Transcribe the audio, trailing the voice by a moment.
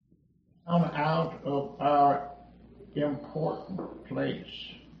come out of our important place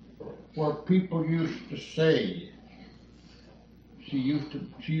where people used to say,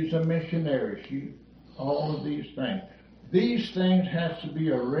 she's a missionary, all of these things. These things have to be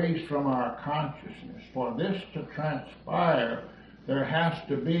erased from our consciousness. For this to transpire, there has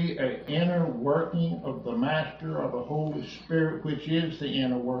to be an inner working of the Master or the Holy Spirit, which is the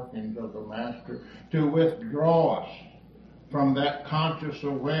inner workings of the Master, to withdraw us from that conscious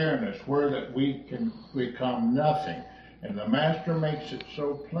awareness where that we can become nothing. And the Master makes it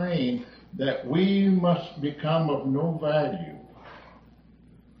so plain that we must become of no value,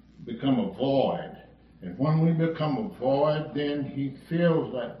 become a void. And when we become a void, then he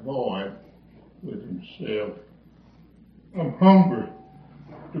fills that void with himself. I'm hungry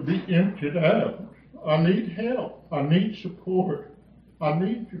to be emptied out. I need help. I need support. I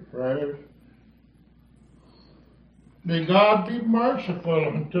need your prayers. May God be merciful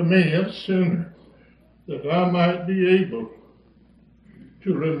unto me, a sinner, that I might be able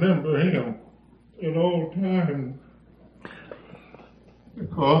to remember him at all times.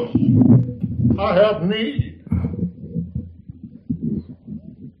 Because I have need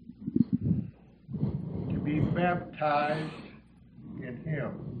to be baptized in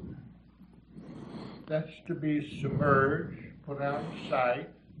him. That's to be submerged, put out of sight,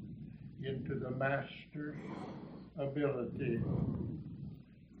 into the Master's ability.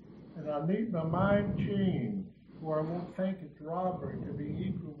 And I need my mind changed where I won't think it's robbery to be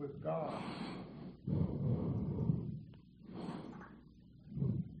equal with God.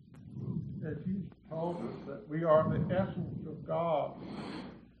 As he's told us that we are the essence of God,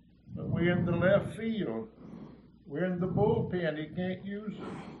 but we're in the left field. We're in the bullpen. He can't use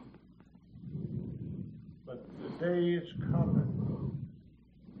us. But the day is coming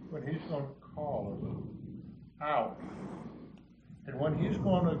when he's going to call us out. And when he's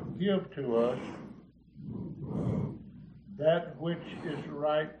going to give to us that which is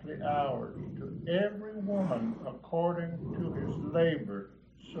rightly ours, to every one according to his labor,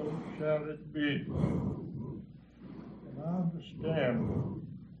 so shall it be. And I understand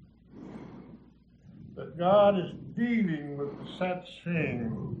that God is dealing with the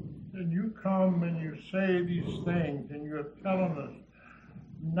Satsang, and you come and you say these things, and you're telling us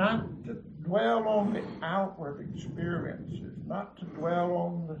not to dwell on the outward experiences, not to dwell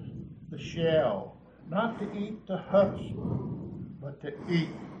on the shell, not to eat the husk, but to eat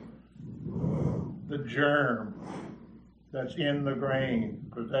the germ that's in the grain,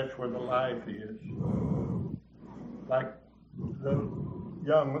 because that's where the life is. Like the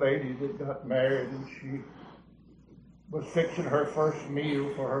young lady that got married, and she was fixing her first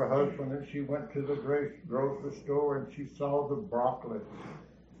meal for her husband, and she went to the grocery store, and she saw the broccoli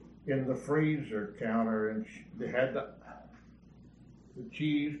in the freezer counter, and they had the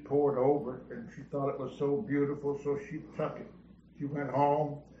cheese poured over it, and she thought it was so beautiful, so she took it. She went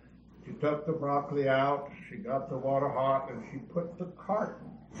home, she took the broccoli out, she got the water hot, and she put the carton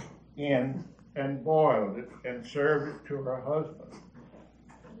in and boiled it and served it to her husband,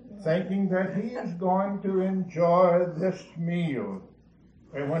 thinking that he is going to enjoy this meal.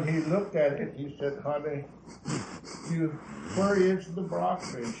 And when he looked at it, he said, "Honey, where is the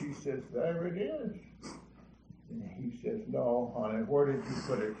broccoli?" And she says, "There it is." And he says, "No, honey, where did you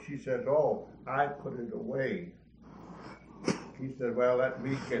put it?" She says, "Oh, I put it away." He said, "Well, let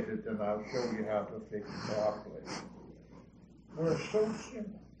me get it, and I'll show you how to fix broccoli." We're so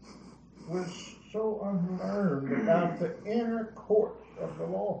simple. We're so unlearned about the inner courts of the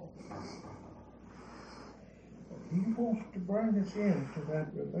Lord. He wants to bring us into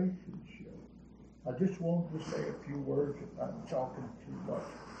that relationship. I just wanted to say a few words if I'm talking too much.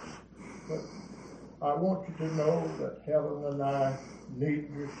 But I want you to know that Helen and I need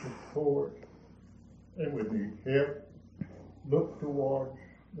your support, and we need help. Look towards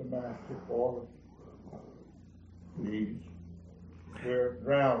the Master for us, please. We're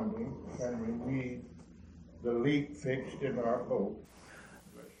drowning, and we need the leak fixed in our boat.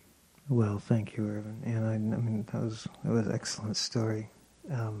 Well, thank you, Irvin. And I mean, that was an excellent story.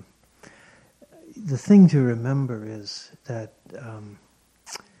 The thing to remember is that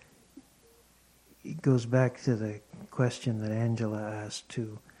it goes back to the question that Angela asked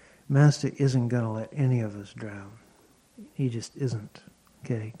too. Master isn't going to let any of us drown. He just isn't,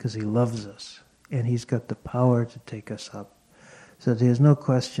 okay? Because he loves us, and he's got the power to take us up. So there's no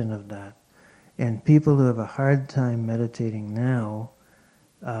question of that. And people who have a hard time meditating now,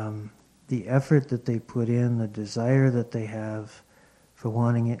 the effort that they put in, the desire that they have for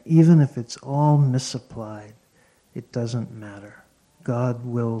wanting it, even if it's all misapplied, it doesn't matter. God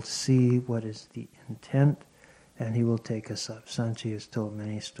will see what is the intent, and he will take us up. Sanchi has told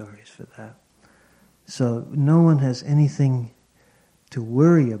many stories for that. So no one has anything to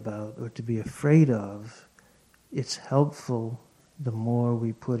worry about or to be afraid of. It's helpful the more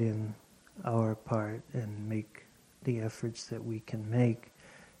we put in our part and make the efforts that we can make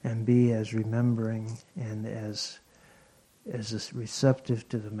and be as remembering and as receptive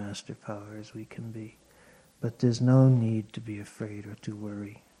to the master power as we can be. But there's no need to be afraid or to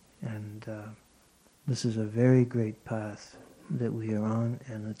worry. And this is a very great path that we are on,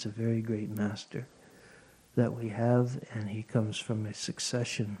 and it's a very great master that we have, and he comes from a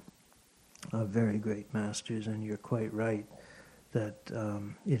succession of very great masters, and you're quite right that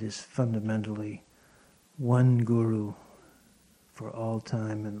it is fundamentally one guru for all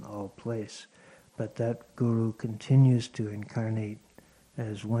time and all place. But that guru continues to incarnate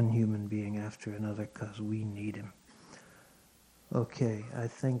as one human being after another because we need him. Okay, I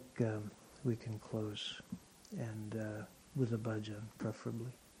think we can close, and with a bhajan,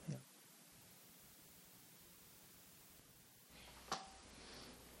 preferably. Yeah.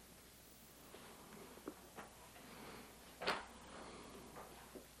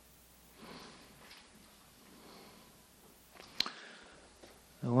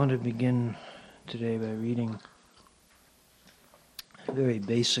 I want to begin today by reading a very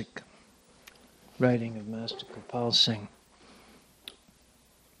basic writing of Master Kirpal Singh,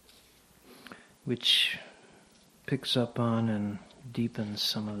 which picks up on and deepens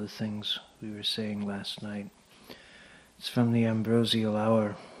some of the things we were saying last night. It's from the Ambrosial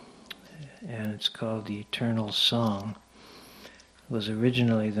Hour, and it's called The Eternal Song. It was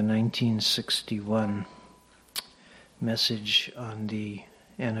originally the 1961 message on the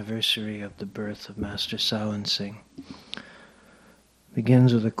anniversary of the birth of Master Satsang.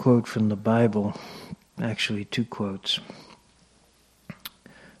 Begins with a quote from the Bible, actually two quotes.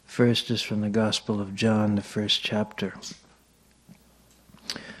 First is from the Gospel of John, the first chapter.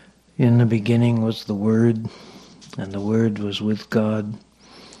 In the beginning was the Word, and the Word was with God,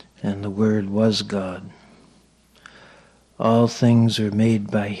 and the Word was God. All things are made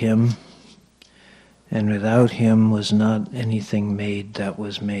by him, and without him was not anything made that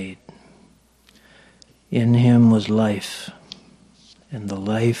was made. In him was life, and the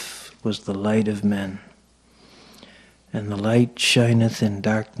life was the light of men. And the light shineth in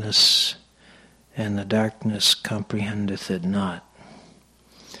darkness, and the darkness comprehendeth it not.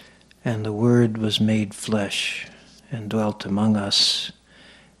 And the Word was made flesh, and dwelt among us,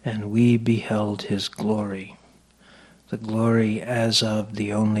 and we beheld his glory, the glory as of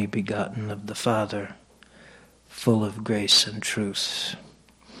the only begotten of the Father, full of grace and truth.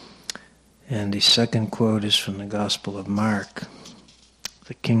 And the second quote is from the Gospel of Mark.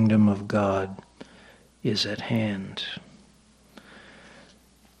 The kingdom of God is at hand.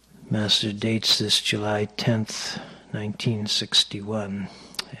 Master dates this July 10th, 1961,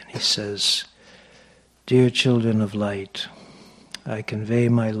 and he says, Dear children of light, I convey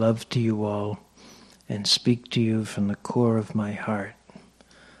my love to you all and speak to you from the core of my heart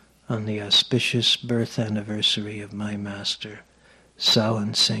on the auspicious birth anniversary of my master,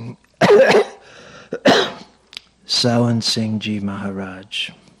 Satsang Ji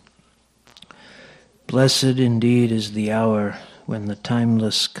Maharaj. Blessed indeed is the hour when the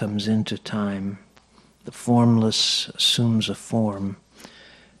timeless comes into time, the formless assumes a form,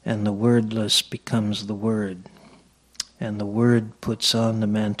 and the wordless becomes the Word, and the Word puts on the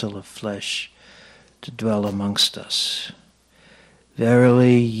mantle of flesh to dwell amongst us.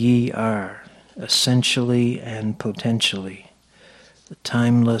 Verily ye are, essentially and potentially, the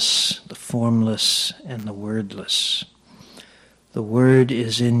timeless, the formless, and the wordless. The Word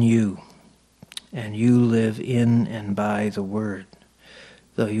is in you, and you live in and by the Word,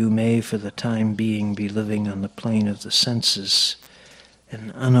 though you may for the time being be living on the plane of the senses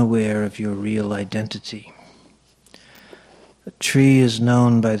and unaware of your real identity. A tree is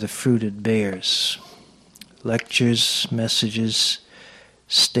known by the fruit it bears. Lectures, messages,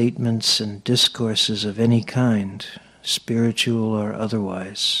 statements, and discourses of any kind, spiritual or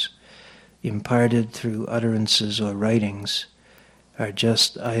otherwise, imparted through utterances or writings, are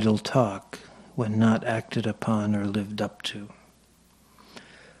just idle talk when not acted upon or lived up to.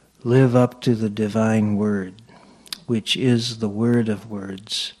 Live up to the divine Word, which is the Word of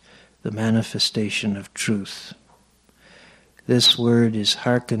words, the manifestation of truth. This Word is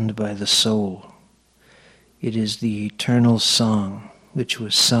hearkened by the soul. It is the eternal song which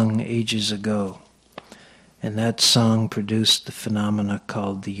was sung ages ago, and that song produced the phenomena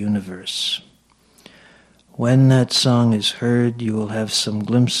called the universe. When that song is heard, you will have some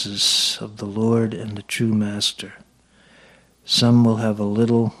glimpses of the Lord and the true Master. Some will have a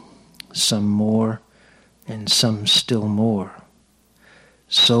little, some more, and some still more.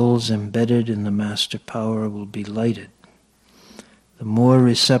 Souls embedded in the master power will be lighted. The more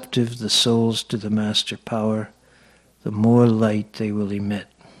receptive the souls to the master power, the more light they will emit.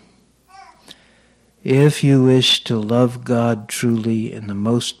 If you wish to love God truly in the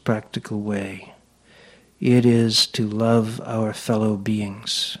most practical way, it is to love our fellow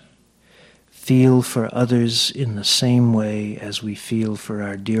beings. Feel for others in the same way as we feel for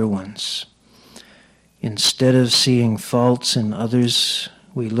our dear ones. Instead of seeing faults in others,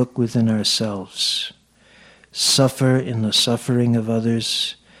 we look within ourselves. Suffer in the suffering of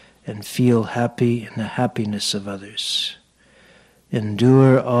others and feel happy in the happiness of others.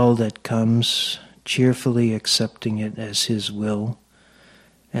 Endure all that comes, cheerfully accepting it as His will,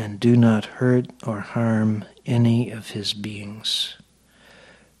 and do not hurt or harm any of His beings.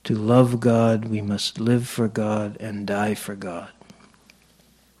 To love God, we must live for God and die for God.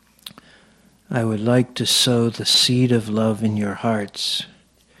 I would like to sow the seed of love in your hearts,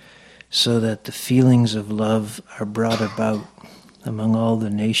 so that the feelings of love are brought about among all the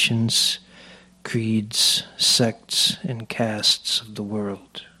nations, creeds, sects, and castes of the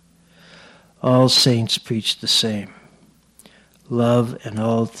world. All saints preach the same. Love, and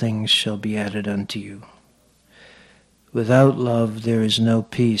all things shall be added unto you. Without love there is no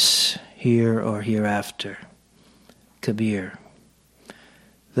peace, here or hereafter. Kabir.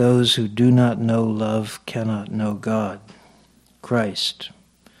 Those who do not know love cannot know God. Christ.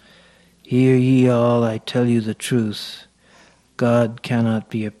 Hear ye all, I tell you the truth. God cannot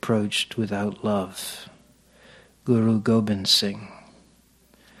be approached without love. Guru Gobind Singh.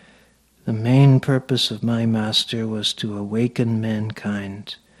 The main purpose of my master was to awaken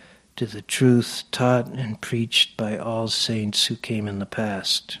mankind to the truth taught and preached by all saints who came in the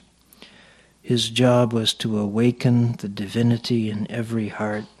past. His job was to awaken the divinity in every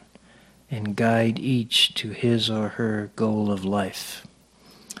heart and guide each to his or her goal of life.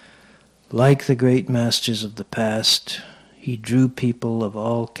 Like the great masters of the past, he drew people of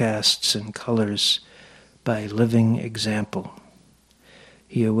all castes and colors by living example.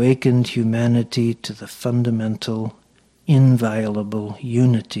 He awakened humanity to the fundamental, inviolable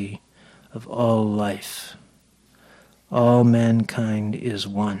unity of all life. All mankind is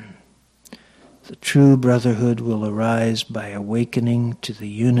one. The true brotherhood will arise by awakening to the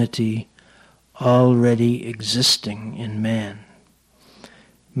unity already existing in man.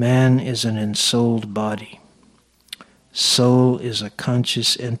 Man is an ensouled body. Soul is a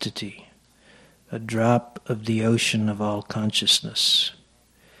conscious entity, a drop of the ocean of all consciousness.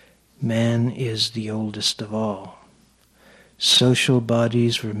 Man is the oldest of all. Social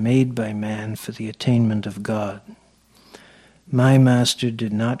bodies were made by man for the attainment of God. My master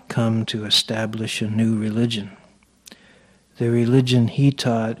did not come to establish a new religion. The religion he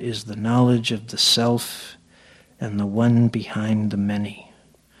taught is the knowledge of the self and the one behind the many,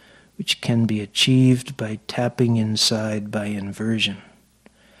 which can be achieved by tapping inside by inversion,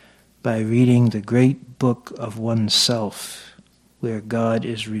 by reading the great book of oneself, where God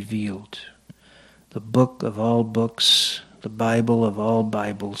is revealed, the book of all books, the Bible of all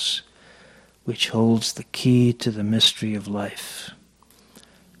Bibles, which holds the key to the mystery of life.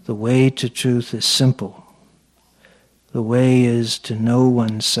 The way to truth is simple. The way is to know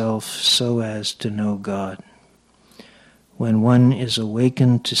oneself so as to know God. When one is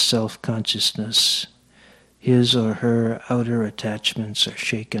awakened to self-consciousness, his or her outer attachments are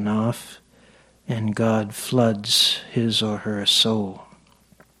shaken off, and God floods his or her soul.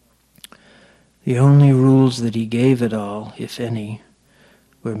 The only rules that he gave it all, if any,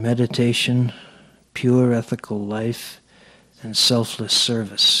 were meditation, pure ethical life, and selfless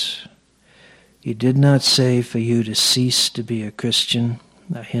service. He did not say for you to cease to be a Christian,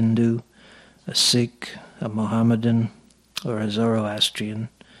 a Hindu, a Sikh, a Mohammedan, or a Zoroastrian,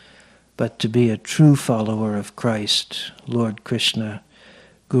 but to be a true follower of Christ, Lord Krishna,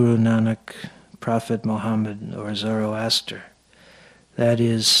 Guru Nanak, Prophet Muhammad, or Zoroaster. That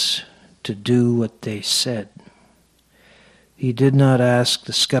is, to do what they said. He did not ask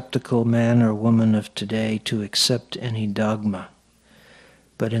the skeptical man or woman of today to accept any dogma,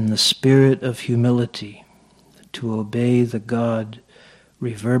 but in the spirit of humility, to obey the God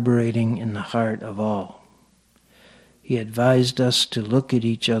reverberating in the heart of all. He advised us to look at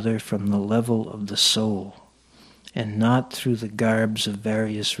each other from the level of the soul, and not through the garbs of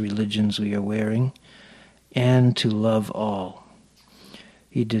various religions we are wearing, and to love all.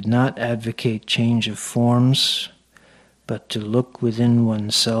 He did not advocate change of forms, but to look within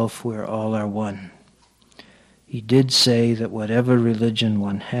oneself where all are one. He did say that whatever religion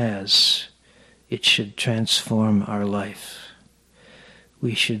one has, it should transform our life.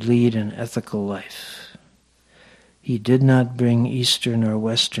 We should lead an ethical life. He did not bring Eastern or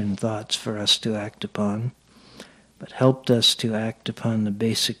Western thoughts for us to act upon, but helped us to act upon the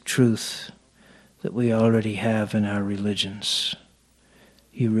basic truth that we already have in our religions.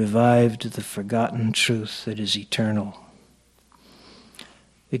 He revived the forgotten truth that is eternal.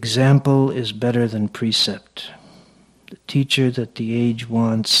 Example is better than precept. The teacher that the age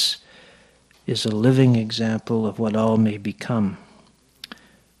wants is a living example of what all may become.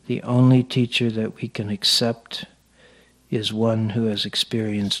 The only teacher that we can accept is one who has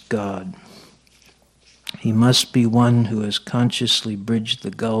experienced God. He must be one who has consciously bridged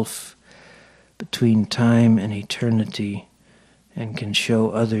the gulf between time and eternity and can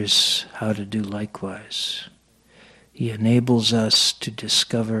show others how to do likewise. He enables us to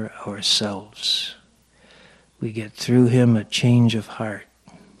discover ourselves. We get through him a change of heart,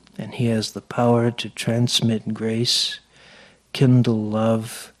 and he has the power to transmit grace, kindle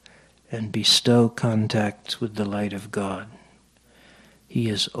love, and bestow contact with the light of God. He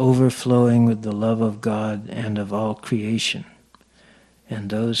is overflowing with the love of God and of all creation, and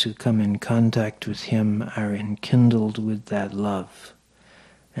those who come in contact with him are enkindled with that love,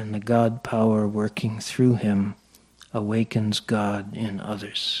 and the God power working through him awakens God in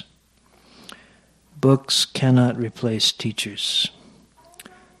others. Books cannot replace teachers.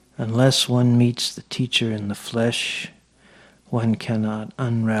 Unless one meets the teacher in the flesh, one cannot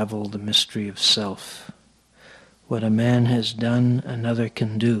unravel the mystery of self. What a man has done, another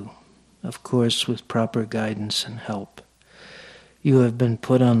can do, of course with proper guidance and help. You have been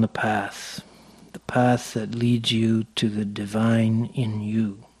put on the path that leads you to the divine in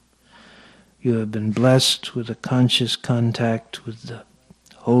you. You have been blessed with a conscious contact with the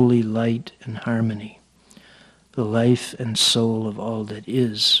holy light and harmony, the life and soul of all that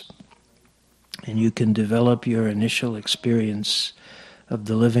is, and you can develop your initial experience of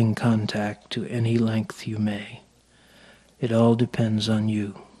the living contact to any length you may. It all depends on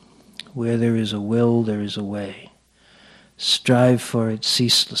you. Where there is a will, there is a way. Strive for it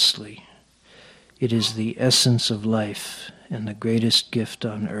ceaselessly. It is the essence of life and the greatest gift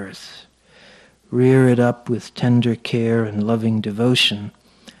on earth. Rear it up with tender care and loving devotion,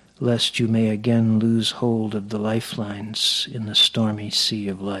 lest you may again lose hold of the lifelines in the stormy sea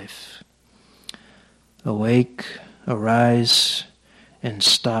of life. Awake, arise, and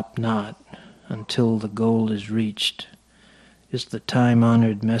stop not until the goal is reached, is the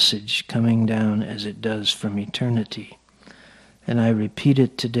time-honored message coming down as it does from eternity. And I repeat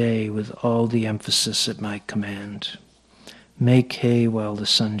it today with all the emphasis at my command. Make hay while the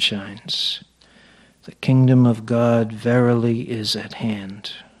sun shines. The kingdom of God verily is at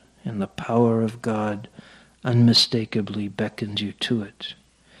hand, and the power of God unmistakably beckons you to it.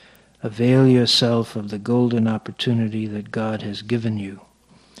 Avail yourself of the golden opportunity that God has given you,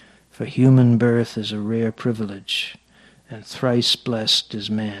 for human birth is a rare privilege, and thrice blessed is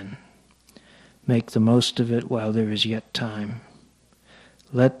man. Make the most of it while there is yet time.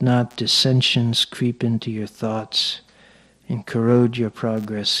 Let not dissensions creep into your thoughts and corrode your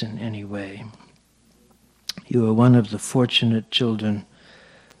progress in any way. You are one of the fortunate children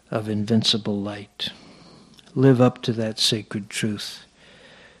of invincible light. Live up to that sacred truth.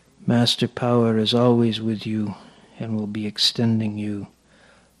 Master Power is always with you and will be extending you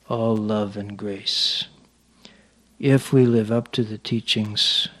all love and grace. If we live up to the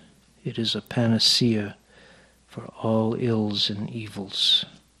teachings, it is a panacea for all ills and evils.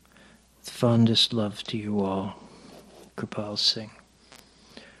 With fondest love to you all, Kirpal Singh.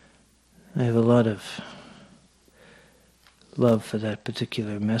 I have a lot of love for that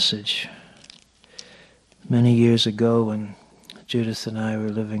particular message. Many years ago, when Judith and I were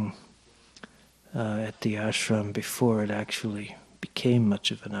living at the ashram before it actually became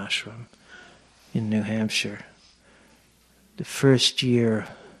much of an ashram in New Hampshire, the first year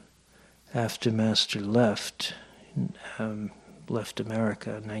after Master left America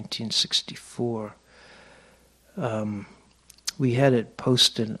in 1964, we had it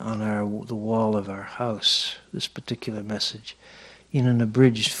posted on the wall of our house, this particular message, in an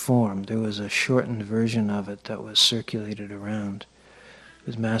abridged form. There was a shortened version of it that was circulated around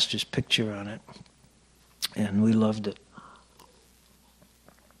with Master's picture on it, and we loved it.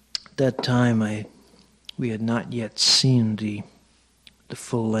 At that time, we had not yet seen the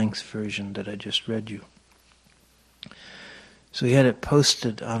full-length version that I just read you. So we had it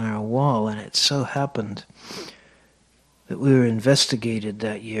posted on our wall, and it so happened that we were investigated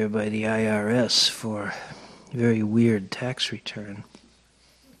that year by the IRS for a very weird tax return.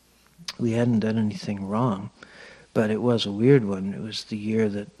 We hadn't done anything wrong, but it was a weird one. It was the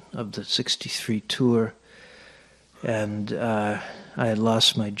year of the 63 tour, and I had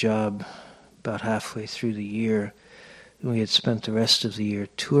lost my job about halfway through the year, we had spent the rest of the year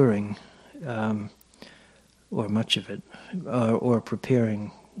touring, or much of it, or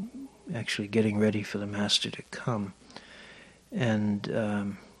preparing, actually getting ready for the Master to come. And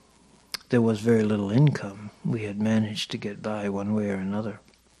there was very little income. We had managed to get by one way or another.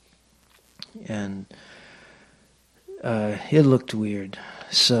 And it looked weird.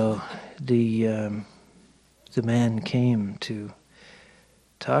 So the man came to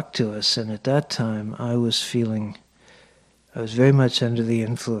talk to us, and at that time I was very much under the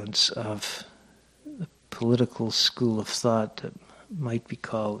influence of a political school of thought that might be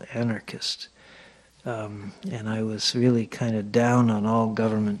called anarchist. And I was really kind of down on all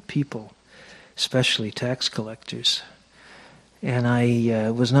government people, especially tax collectors. And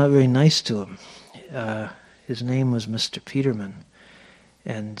I was not very nice to him. His name was Mr. Peterman,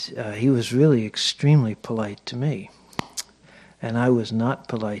 and he was really extremely polite to me. And I was not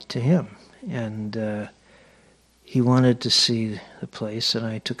polite to him. And he wanted to see the place, and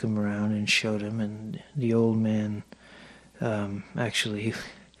I took him around and showed him. And the old man, actually,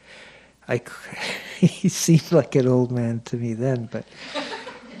 he seemed like an old man to me then, but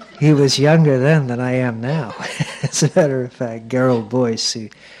he was younger then than I am now. As a matter of fact, Gerald Boyce,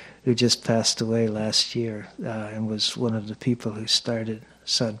 who just passed away last year, and was one of the people who started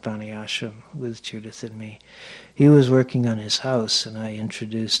Sadbani Ashram with Judith and me. He was working on his house, and I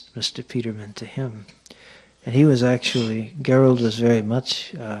introduced Mr. Peterman to him. And he was actually, Gerald was very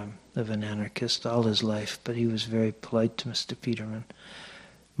much of an anarchist all his life, but he was very polite to Mr. Peterman,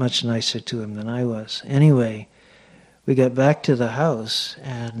 much nicer to him than I was. Anyway, we got back to the house,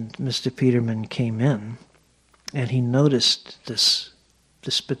 and Mr. Peterman came in, and he noticed this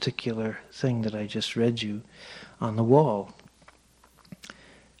particular thing that I just read you on the wall.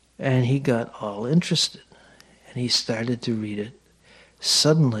 And he got all interested, and he started to read it.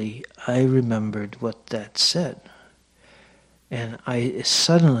 Suddenly, I remembered what that said. And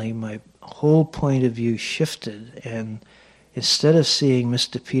suddenly, my whole point of view shifted, and instead of seeing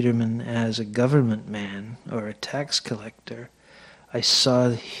Mr. Peterman as a government man or a tax collector, I saw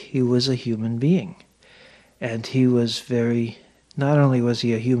he was a human being. And he was not only was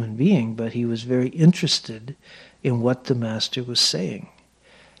he a human being, but he was very interested in what the Master was saying.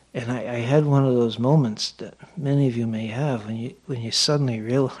 And I had one of those moments that many of you may have when you suddenly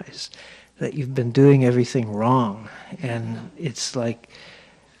realize that you've been doing everything wrong, and it's like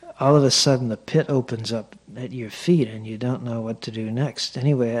all of a sudden the pit opens up at your feet and you don't know what to do next.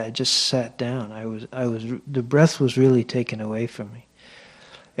 Anyway, I just sat down. The breath was really taken away from me.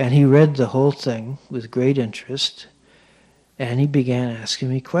 And he read the whole thing with great interest, and he began asking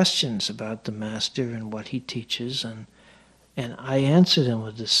me questions about the Master and what he teaches, and I answered him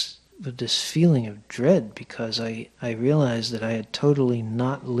with this feeling of dread, because I realized that I had totally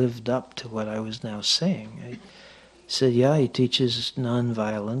not lived up to what I was now saying. I said, yeah, he teaches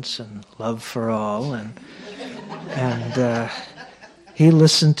nonviolence and love for all, and he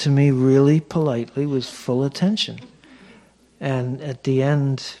listened to me really politely with full attention. And at the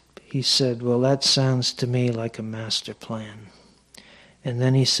end, he said, well, that sounds to me like a master plan. And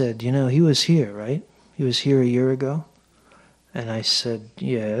then he said, he was here, right? He was here a year ago? And I said,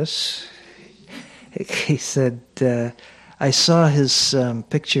 yes. He said, I saw his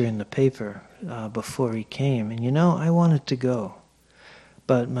picture in the paper before he came, and I wanted to go.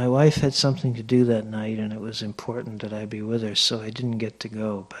 But my wife had something to do that night, and it was important that I be with her, so I didn't get to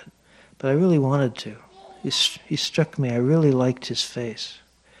go. But I really wanted to. He struck me. I really liked his face.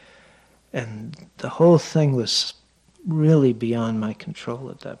 And the whole thing was really beyond my control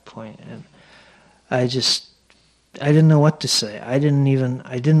at that point. And I didn't know what to say. I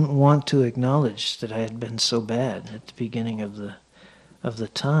didn't want to acknowledge that I had been so bad at the beginning of the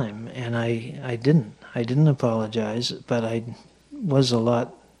time, and I didn't apologize, but I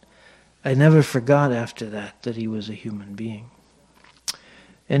never forgot after that he was a human being.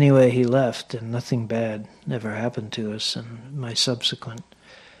 Anyway, he left, and nothing bad ever happened to us, and my subsequent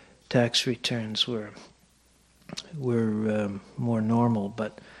tax returns were more normal,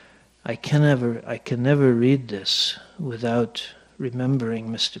 but I can never read this without remembering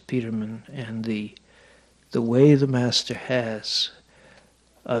Mr. Peterman and the way the Master has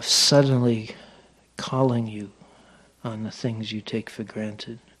of suddenly calling you on the things you take for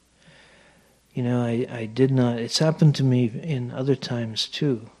granted. I did not, it's happened to me in other times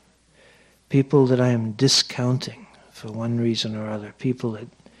too. People that I am discounting for one reason or other, people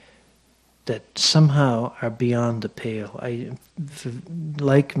that somehow are beyond the pale.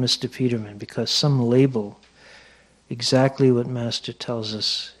 Like Mr. Peterman, because some label, exactly what Master tells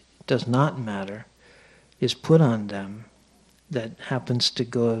us does not matter, is put on them that happens to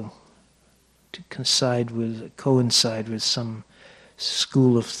go to coincide with some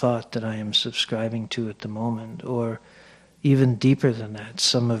school of thought that I am subscribing to at the moment, or even deeper than that,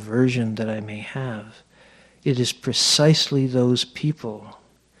 some aversion that I may have. It is precisely those people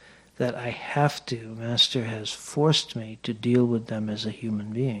that I have to, Master has forced me to deal with them as a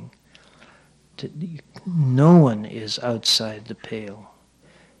human being. No one is outside the pale.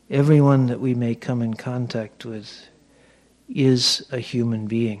 Everyone that we may come in contact with is a human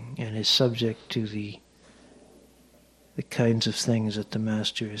being and is subject to the kinds of things that the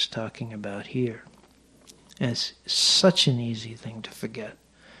Master is talking about here. And it's such an easy thing to forget.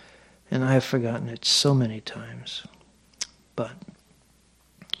 And I have forgotten it so many times. But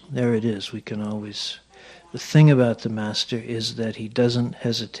there it is. We can always... The thing about the Master is that he doesn't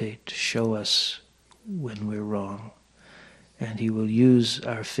hesitate to show us when we're wrong. And he will use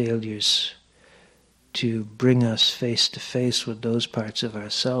our failures to bring us face to face with those parts of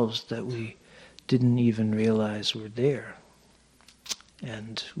ourselves that we didn't even realize were there.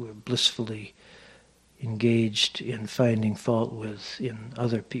 And we're blissfully engaged in finding fault with in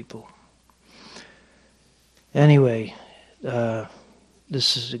other people. Anyway,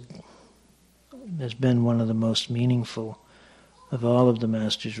 this has been one of the most meaningful of all of the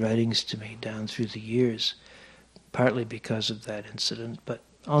Master's writings to me down through the years, partly because of that incident, but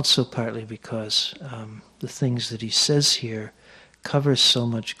also partly because the things that he says here cover so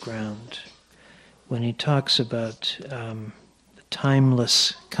much ground. When he talks about the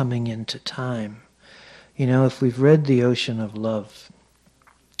timeless coming into time, you know, if we've read The Ocean of Love,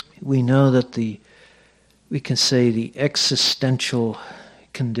 we know that we can say the existential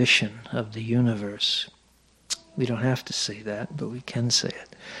condition of the universe, we don't have to say that, but we can say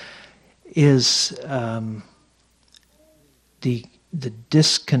it, is the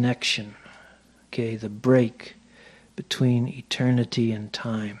disconnection, okay, the break between eternity and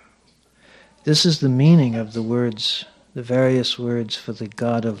time. This is the meaning of the words, the various words for the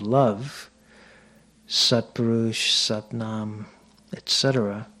God of love, Satpurush, Satnam,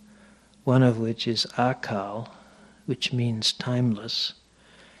 etc., one of which is Akal, which means timeless,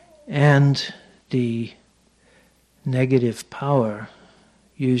 and the negative power,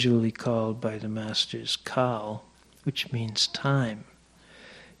 usually called by the Masters Kal, which means time.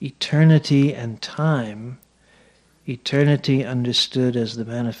 Eternity and time, eternity understood as the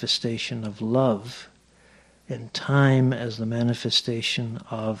manifestation of love, and time as the manifestation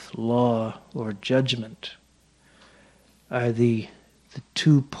of law or judgment, are the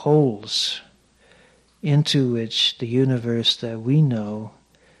two poles into which the universe that we know,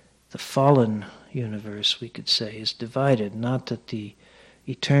 the fallen universe, we could say, is divided. Not that the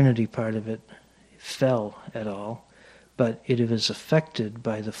eternity part of it fell at all, but it is affected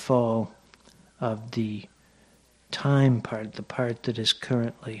by the fall of the time part, the part that is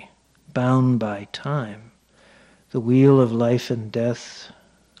currently bound by time. The wheel of life and death,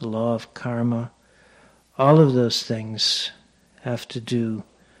 the law of karma, all of those things have to do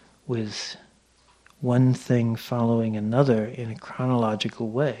with one thing following another in a chronological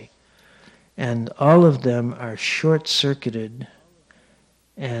way. And all of them are short-circuited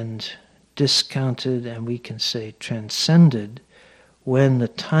and discounted, and we can say transcended, when the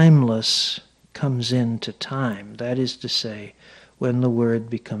timeless comes into time. That is to say, when the Word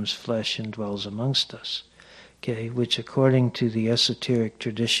becomes flesh and dwells amongst us. Okay, which according to the esoteric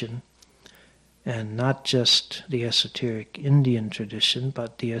tradition, and not just the esoteric Indian tradition,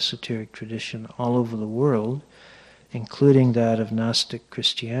 but the esoteric tradition all over the world, including that of Gnostic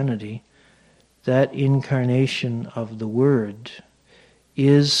Christianity, that incarnation of the Word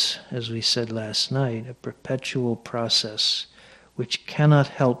is, as we said last night, a perpetual process which cannot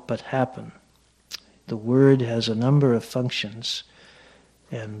help but happen. The Word has a number of functions,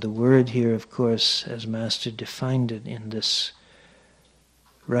 and the Word here, of course, as Master defined it in this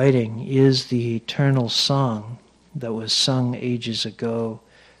writing, is the eternal song that was sung ages ago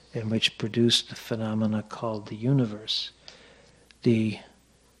and which produced the phenomena called the universe. The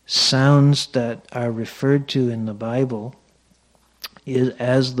sounds that are referred to in the Bible is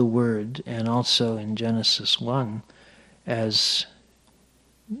as the Word, and also in Genesis 1 as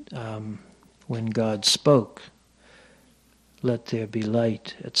when God spoke, let there be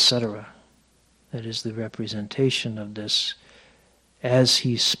light, etc. That is the representation of this. As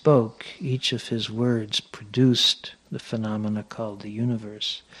he spoke, each of his words produced the phenomena called the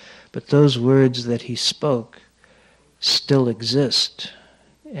universe. But those words that he spoke still exist,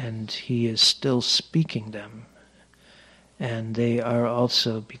 and he is still speaking them. And they are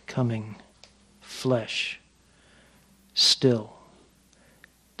also becoming flesh still.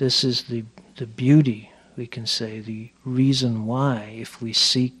 This is the beauty we can say the reason why, if we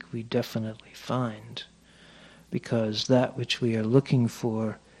seek, we definitely find. Because that which we are looking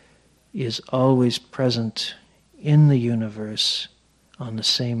for is always present in the universe on the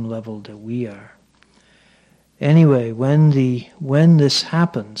same level that we are. Anyway, when this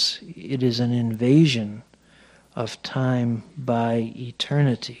happens, it is an invasion of time by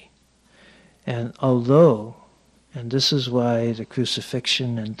eternity. And although, and this is why the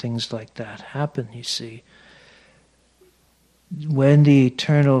crucifixion and things like that happen, you see, when the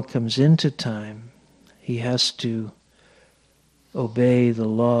eternal comes into time, he has to obey the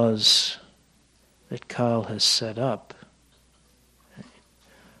laws that Kal has set up.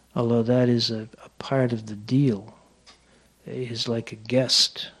 Although that is a part of the deal. He is like a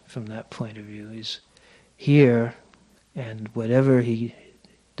guest from that point of view. He's here, and whatever he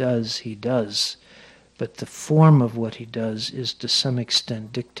does, but the form of what he does is to some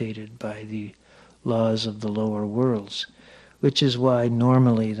extent dictated by the laws of the lower worlds, which is why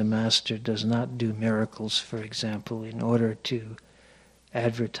normally the master does not do miracles, for example, in order to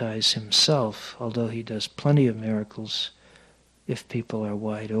advertise himself, although he does plenty of miracles if people are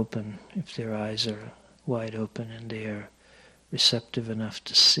wide open, if their eyes are wide open and they are receptive enough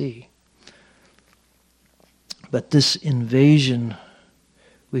to see. But this invasion,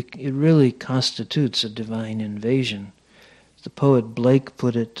 it really constitutes a divine invasion. The poet Blake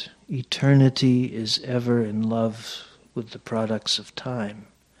put it, eternity is ever in love with the products of time.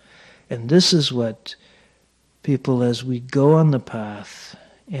 And this is what people, as we go on the path,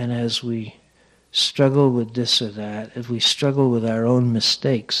 and as we struggle with this or that, as we struggle with our own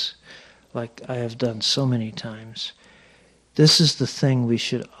mistakes, like I have done so many times, this is the thing we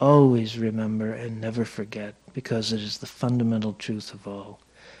should always remember and never forget, because it is the fundamental truth of all.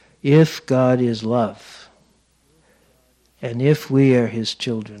 If God is love, and if we are his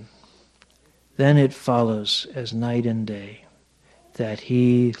children, then it follows as night and day that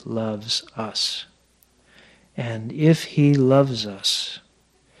he loves us. And if he loves us,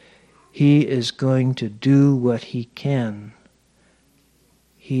 he is going to do what he can.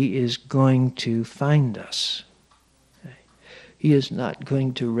 He is going to find us. He is not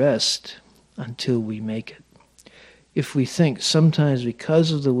going to rest until we make it. If we think sometimes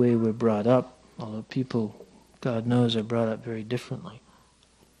because of the way we're brought up, although people, God knows, are brought up very differently,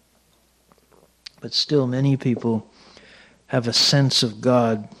 but still many people have a sense of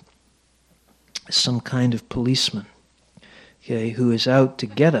God as some kind of policeman, okay, who is out to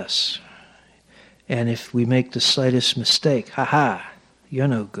get us. And if we make the slightest mistake, ha-ha, you're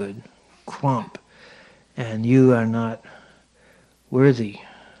no good, crump, and you are not worthy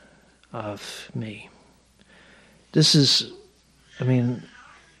of me. This is,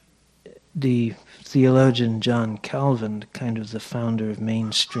 the theologian John Calvin, kind of the founder of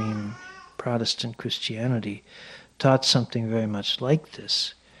mainstream Protestant Christianity, taught something very much like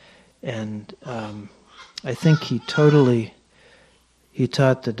this. And I think he taught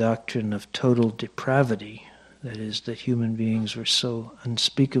the doctrine of total depravity, that is, that human beings were so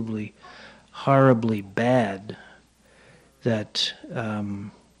unspeakably, horribly bad that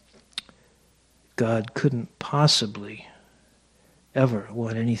God couldn't possibly ever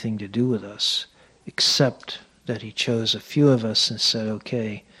want anything to do with us, except that he chose a few of us and said,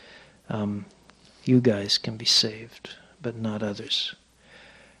 okay, you guys can be saved, but not others.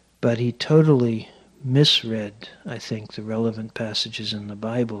 But he totally misread, I think, the relevant passages in the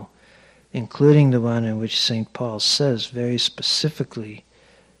Bible, including the one in which St. Paul says very specifically,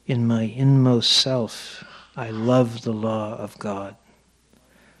 in my inmost self, I love the law of God.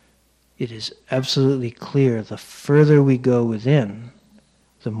 It is absolutely clear the further we go within,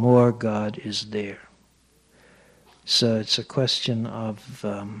 the more God is there. So it's a question of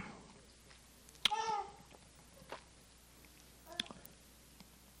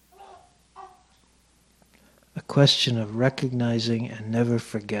recognizing and never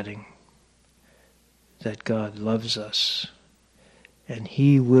forgetting that God loves us, and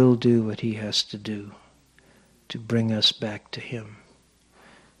he will do what he has to do to bring us back to him.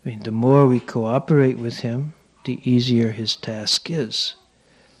 The more we cooperate with him, the easier his task is.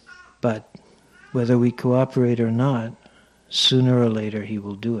 But whether we cooperate or not, sooner or later he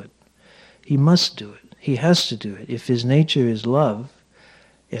will do it. He must do it. He has to do it. If his nature is love,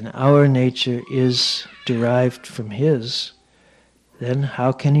 and our nature is derived from his, then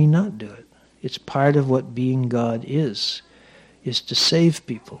how can he not do it? It's part of what being God is to save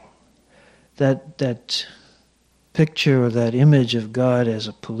people. That picture or that image of God as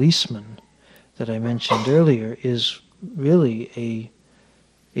a policeman that I mentioned earlier is really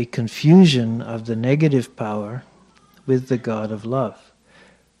a confusion of the negative power with the God of love.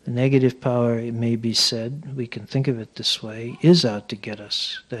 The negative power, it may be said, we can think of it this way, is out to get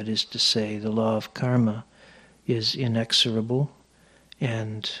us. That is to say, the law of karma is inexorable,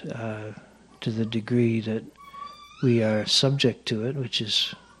 and to the degree that we are subject to it, which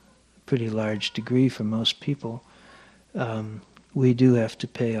is a pretty large degree for most people, we do have to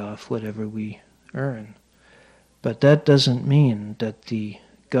pay off whatever we earn. But that doesn't mean that the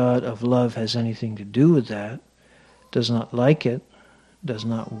God of love has anything to do with that, does not like it, does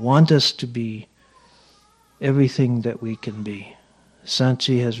not want us to be everything that we can be.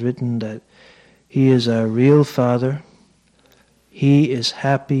 Sanchi has written that He is our real Father. He is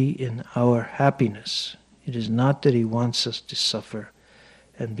happy in our happiness. It is not that He wants us to suffer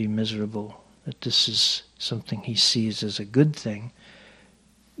and be miserable, that this is something He sees as a good thing,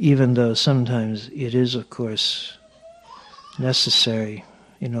 even though sometimes it is, of course, necessary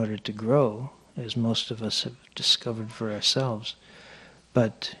in order to grow, as most of us have discovered for ourselves.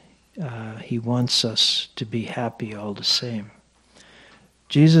 But He wants us to be happy all the same.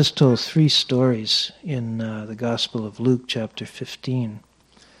 Jesus told 3 stories in the Gospel of Luke, chapter 15,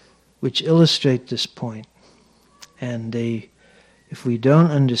 which illustrate this point. And if we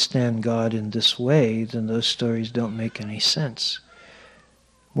don't understand God in this way, then those stories don't make any sense.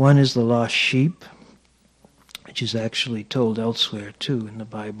 One is the lost sheep, which is actually told elsewhere too in the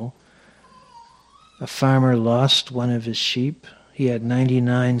Bible. A farmer lost one of his sheep. He had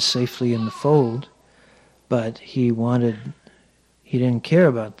 99 safely in the fold, but he didn't care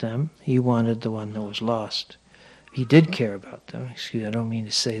about them. He wanted the one that was lost. He did care about them. Excuse me, I don't mean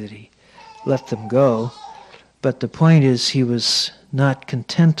to say that he let them go, but the point is he was not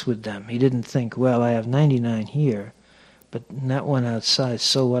content with them. He didn't think, well, I have 99 here, but that one outside,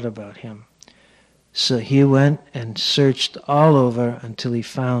 so what about him? So he went and searched all over until he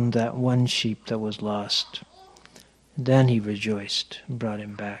found that one sheep that was lost. Then he rejoiced and brought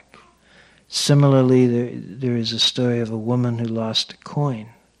him back. Similarly, there is a story of a woman who lost a coin.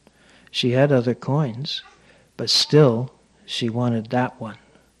 She had other coins, but still she wanted that one.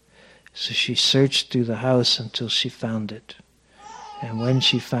 So she searched through the house until she found it. And when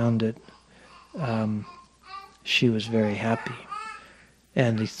she found it, she was very happy.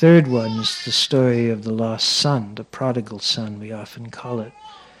 And the third one is the story of the lost son, the prodigal son, we often call it,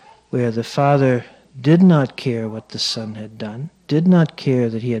 where the father did not care what the son had done, did not care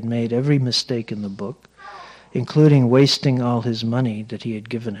that he had made every mistake in the book, including wasting all his money that he had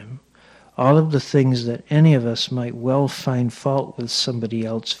given him, all of the things that any of us might well find fault with somebody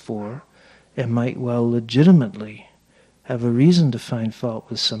else for, and might well legitimately have a reason to find fault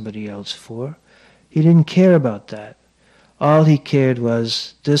with somebody else for. He didn't care about that. All he cared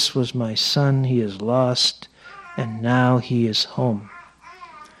was, this was my son, he is lost, and now he is home.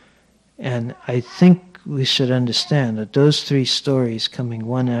 And I think we should understand that those 3 stories coming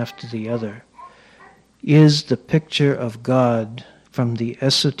one after the other is the picture of God from the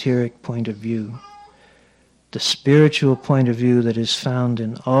esoteric point of view, the spiritual point of view that is found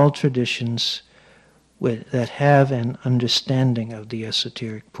in all traditions that have an understanding of the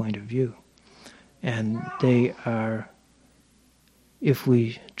esoteric point of view. And they are, if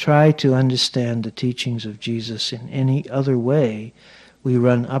we try to understand the teachings of Jesus in any other way, we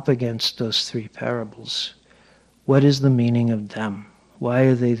run up against those 3 parables. What is the meaning of them? Why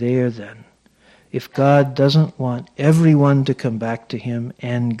are they there then? If God doesn't want everyone to come back to Him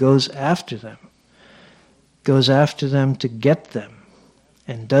and goes after them to get them,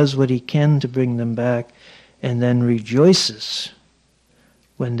 and does what He can to bring them back, and then rejoices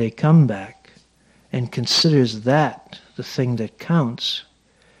when they come back, and considers that the thing that counts,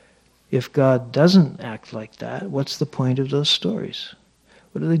 if God doesn't act like that, what's the point of those stories?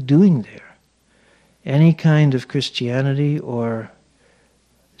 What are they doing there? Any kind of Christianity or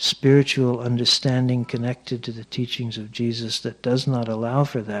spiritual understanding connected to the teachings of Jesus that does not allow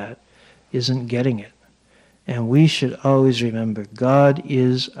for that isn't getting it. And we should always remember, God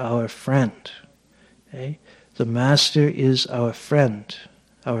is our friend. Okay? The Master is our friend,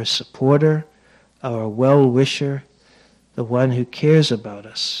 our supporter, our well-wisher, the one who cares about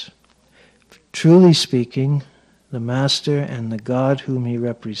us. Truly speaking, the Master and the God whom He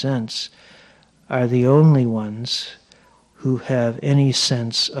represents are the only ones who have any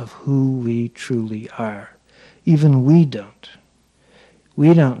sense of who we truly are. Even we don't.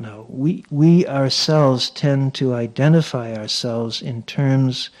 We don't know. We ourselves tend to identify ourselves in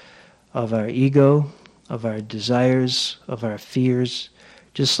terms of our ego, of our desires, of our fears,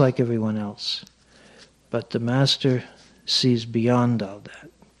 just like everyone else. But the Master sees beyond all that.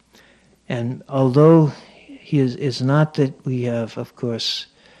 And although He is not that we have, of course,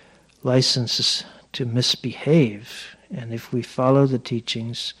 licenses to misbehave. And if we follow the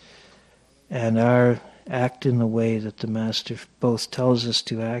teachings and act in the way that the Master both tells us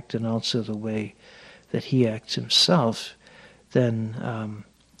to act and also the way that he acts himself, then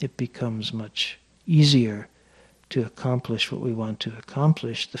it becomes much easier to accomplish what we want to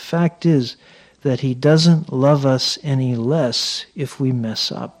accomplish. The fact is that he doesn't love us any less if we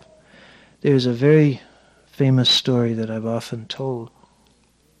mess up. There's a very famous story that I've often told.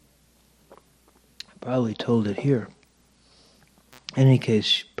 I probably told it here. In any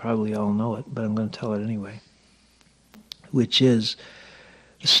case, you probably all know it, but I'm going to tell it anyway. Which is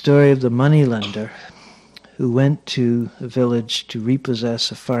the story of the moneylender who went to a village to repossess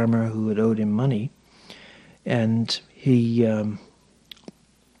a farmer who had owed him money. And he, when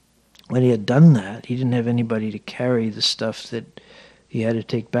he had done that, he didn't have anybody to carry the stuff that he had to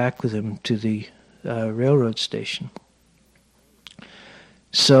take back with him to the railroad station.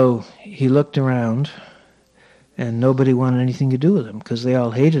 So he looked around, and nobody wanted anything to do with him because they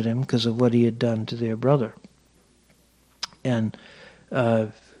all hated him because of what he had done to their brother. And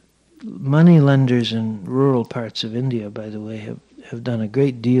money lenders in rural parts of India, by the way, have done a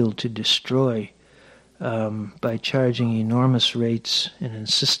great deal to destroy by charging enormous rates and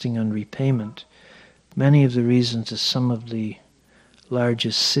insisting on repayment. Many of the reasons that some of the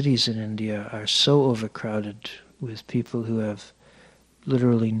largest cities in India are so overcrowded with people who have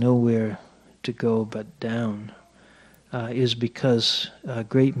literally nowhere to go but down is because a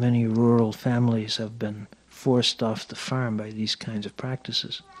great many rural families have been forced off the farm by these kinds of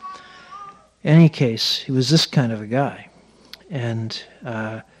practices. In any case, he was this kind of a guy. And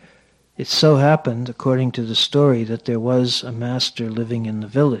it so happened, according to the story, that there was a master living in the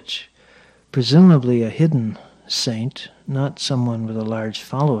village, presumably a hidden saint, not someone with a large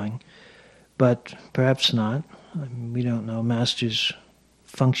following, but perhaps not. We don't know. Masters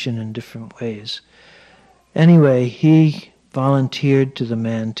function in different ways. Anyway, he volunteered to the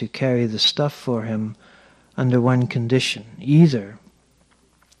man to carry the stuff for him under one condition. Either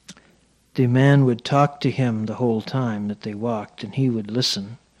the man would talk to him the whole time that they walked, and he would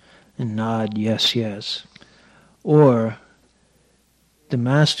listen and nod, yes, yes. Or the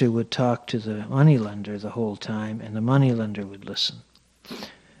master would talk to the moneylender the whole time, and the moneylender would listen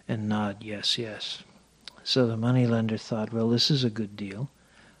and nod, yes, yes. So the moneylender thought, well, this is a good deal.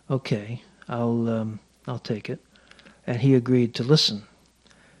 Okay, I'll take it. And he agreed to listen.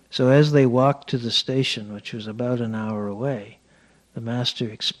 So as they walked to the station, which was about an hour away, the master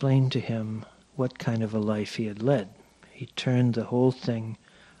explained to him what kind of a life he had led. He turned the whole thing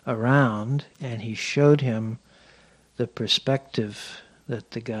around, and he showed him the perspective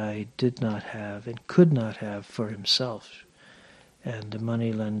that the guy did not have and could not have for himself. And the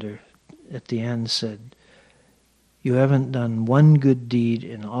moneylender at the end said, you haven't done one good deed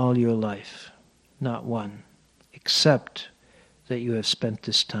in all your life, not one, except that you have spent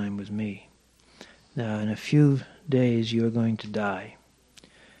this time with me. Now, in a few days you are going to die.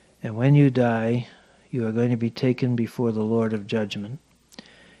 And when you die, you are going to be taken before the Lord of Judgment.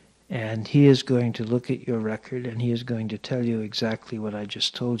 And he is going to look at your record, and he is going to tell you exactly what I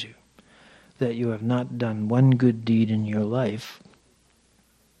just told you, that you have not done one good deed in your life,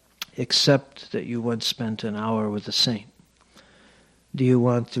 except that you once spent an hour with a saint. Do you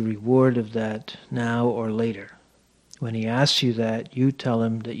want the reward of that now or later? When he asks you that, you tell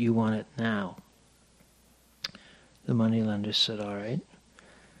him that you want it now. The moneylender said, all right.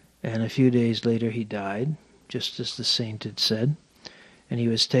 And a few days later he died, just as the saint had said. And he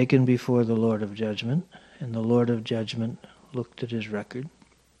was taken before the Lord of Judgment. And the Lord of Judgment looked at his record.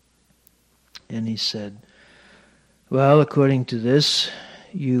 And he said, well, according to this,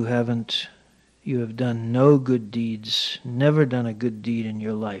 you have done no good deeds, never done a good deed in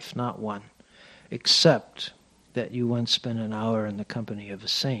your life, not one, except that you once spent an hour in the company of a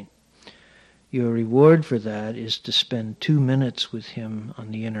saint. Your reward for that is to spend 2 minutes with him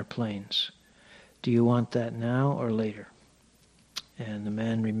on the inner planes. Do you want that now or later? And the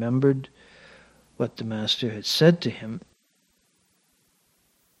man remembered what the master had said to him.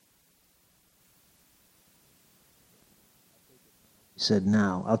 He said,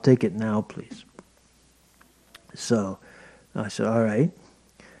 now. I'll take it now, please. So I said, all right.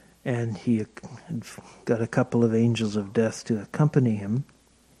 And he got a couple of angels of death to accompany him.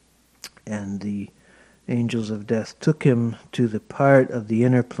 And the angels of death took him to the part of the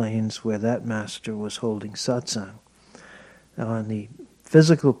inner planes where that master was holding satsang. Now, on the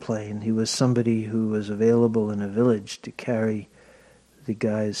physical plane, he was somebody who was available in a village to carry the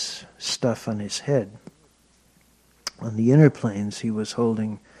guy's stuff on his head. On the inner planes, he was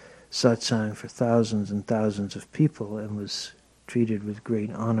holding satsang for thousands and thousands of people and was treated with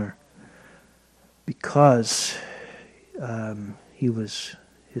great honor. because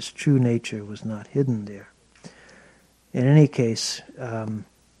his true nature was not hidden there. In any case, the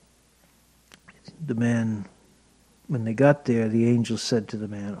man, when they got there, the angel said to the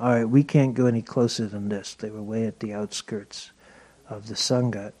man, "All right, we can't go any closer than this." They were way at the outskirts of the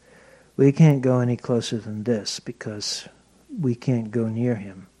Sangha. "We can't go any closer than this because we can't go near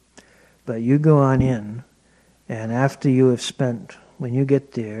him. But you go on in, and after you have spent, when you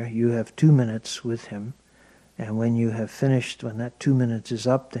get there, you have 2 minutes with him, and when you have finished, when that 2 minutes is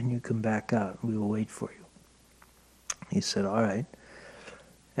up, then you come back out, and we will wait for you." He said, "All right."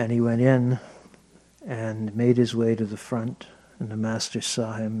 And he went in and made his way to the front, and the master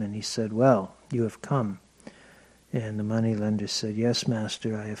saw him, and he said, "Well, you have come." And the moneylender said, "Yes,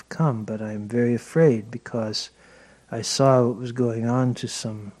 master, I have come, but I am very afraid because I saw what was going on to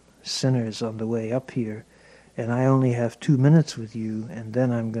some sinners on the way up here, and I only have 2 minutes with you, and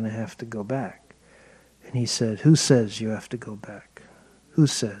then I'm going to have to go back." And he said, "Who says you have to go back? Who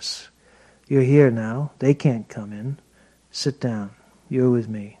says? You're here now. They can't come in. Sit down. You're with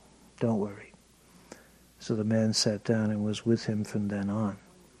me. Don't worry." So the man sat down and was with him from then on.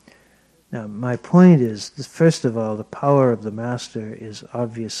 Now, my point is, first of all, the power of the master is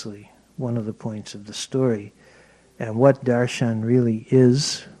obviously one of the points of the story. And what darshan really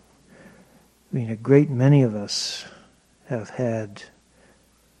is, I mean, a great many of us have had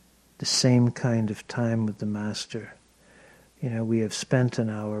the same kind of time with the master. You know, we have spent an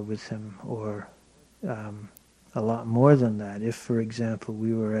hour with him, or a lot more than that. If, for example,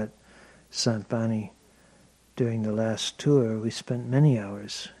 we were at Sant Bani during the last tour, we spent many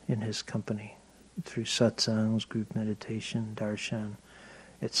hours in his company through satsangs, group meditation, darshan,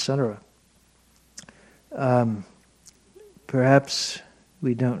 etc. Perhaps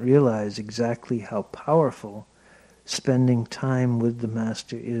we don't realize exactly how powerful spending time with the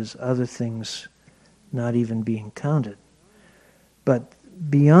master is, other things not even being counted. But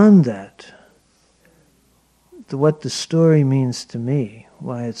beyond that, what the story means to me,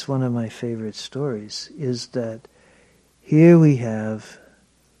 why it's one of my favorite stories, is that here we have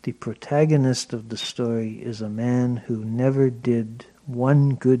the protagonist of the story is a man who never did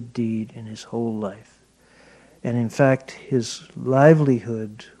one good deed in his whole life. And in fact, his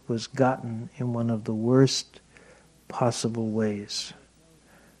livelihood was gotten in one of the worst possible ways.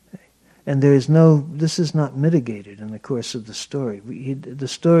 And this is not mitigated in the course of the story. The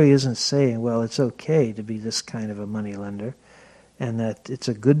story isn't saying, well, it's okay to be this kind of a moneylender, and that it's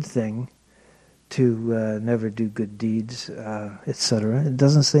a good thing to never do good deeds, etc. It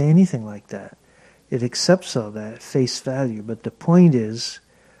doesn't say anything like that. It accepts all that at face value. But the point is,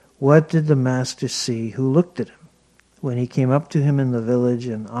 what did the master see who looked at him? When he came up to him in the village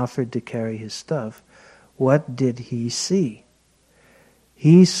and offered to carry his stuff, what did he see?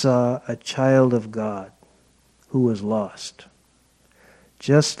 He saw a child of God who was lost.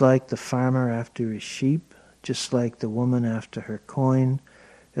 Just like the farmer after his sheep, just like the woman after her coin,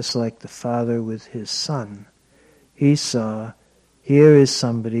 just like the father with his son, he saw, here is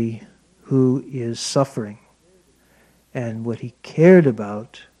somebody who is suffering. And what he cared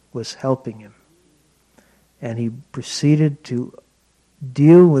about was helping him. And he proceeded to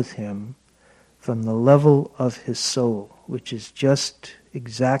deal with him from the level of his soul, which is just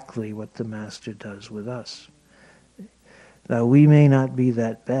exactly what the master does with us. Now, we may not be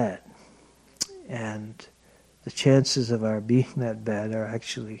that bad, and the chances of our being that bad are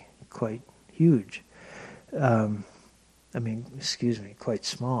actually quite huge. Quite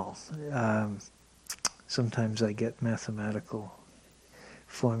small. Sometimes I get mathematical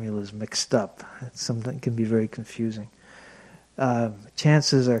formulas mixed up. It sometimes can be very confusing.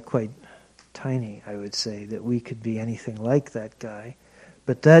 Chances are quite tiny, I would say, that we could be anything like that guy.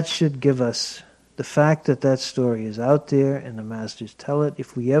 But that should give us the fact that that story is out there and the masters tell it.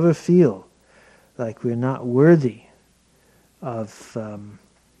 If we ever feel like we're not worthy of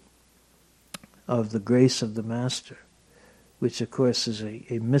the grace of the master, which of course is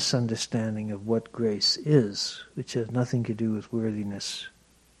a misunderstanding of what grace is, which has nothing to do with worthiness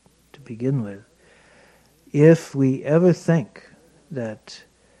to begin with. If we ever think that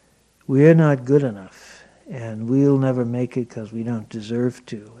we're not good enough and we'll never make it because we don't deserve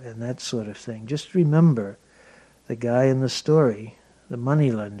to, and that sort of thing, just remember the guy in the story, the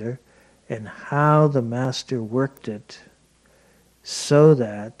moneylender, and how the master worked it so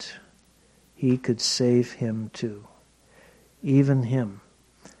that he could save him too. Even him.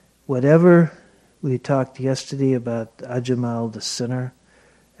 Whatever we talked yesterday about Ajamal the sinner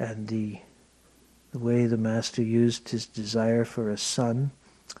and the way the master used his desire for a son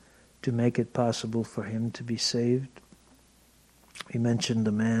to make it possible for him to be saved. We mentioned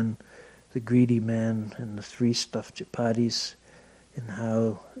the man the greedy man and the 3 stuffed chapatis, and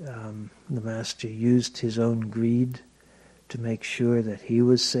how the master used his own greed to make sure that he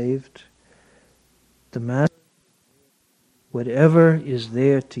was saved. The master, whatever is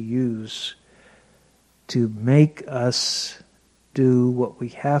there to use to make us do what we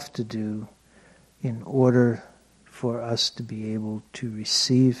have to do in order for us to be able to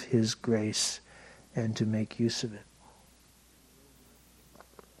receive his grace and to make use of it.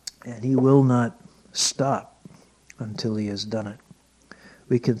 And he will not stop until he has done it.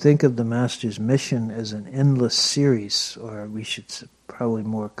 We can think of the Master's mission as an endless series, or we should probably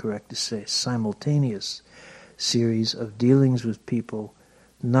more correct to say simultaneous series of dealings with people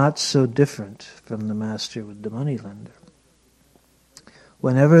not so different from the Master with the moneylender.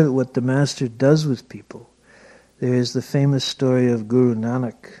 Whenever what the Master does with people, there is the famous story of Guru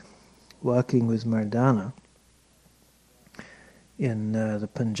Nanak walking with Mardana in the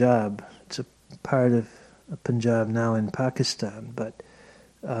Punjab. It's a part of Punjab now in Pakistan, but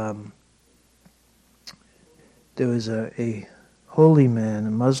there was a holy man,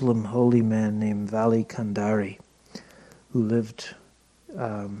 a Muslim holy man named Vali Kandari, who lived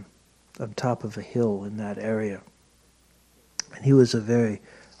on top of a hill in that area. And he was a very,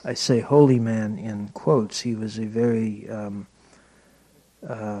 I say holy man in quotes, he was a very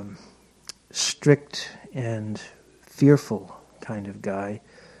strict and fearful kind of guy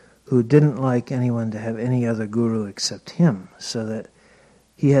who didn't like anyone to have any other guru except him, so that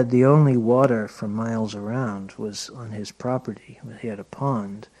he had the only water for miles around was on his property. He had a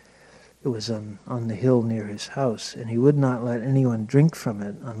pond. It was on the hill near his house, and he would not let anyone drink from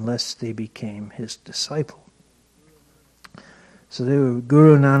it unless they became his disciple. So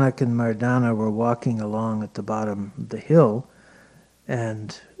Guru Nanak and Mardana were walking along at the bottom of the hill,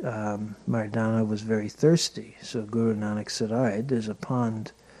 and Mardana was very thirsty. So Guru Nanak said, all right, there's a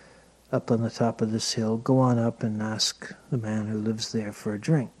pond up on the top of this hill, go on up and ask the man who lives there for a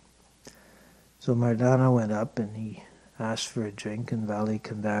drink. So Mardana went up and he asked for a drink, and Vali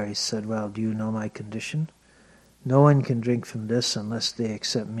Kandari said, well, do you know my condition? No one can drink from this unless they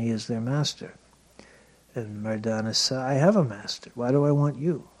accept me as their master. And Mardana said, I have a master. Why do I want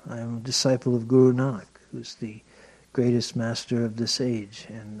you? I am a disciple of Guru Nanak, who's the greatest master of this age,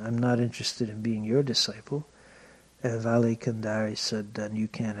 and I'm not interested in being your disciple. And Vali Kandari said, then you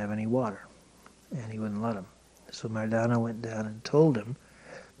can't have any water. And he wouldn't let him. So Mardana went down and told him,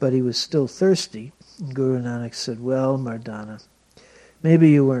 but he was still thirsty. And Guru Nanak said, well, Mardana, maybe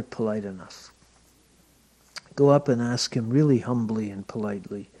you weren't polite enough. Go up and ask him really humbly and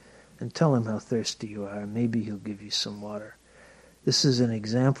politely, and tell him how thirsty you are. Maybe he'll give you some water. This is an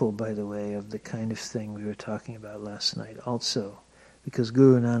example, by the way, of the kind of thing we were talking about last night also, because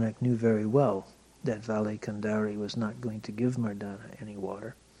Guru Nanak knew very well that Vali Kandari was not going to give Mardana any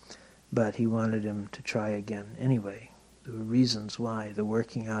water, but he wanted him to try again anyway. There were reasons why, the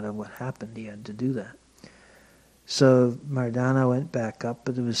working out of what happened, he had to do that. So Mardana went back up,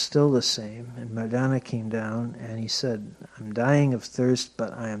 but it was still the same, and Mardana came down and he said, I'm dying of thirst,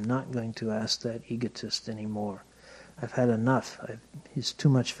 but I am not going to ask that egotist anymore. I've had enough. He's too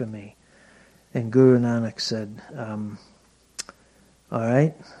much for me. And Guru Nanak said, all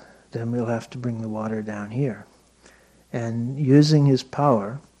right, then we'll have to bring the water down here. And using his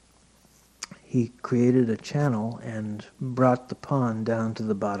power, he created a channel and brought the pond down to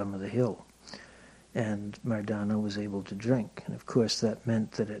the bottom of the hill. And Mardana was able to drink. And of course that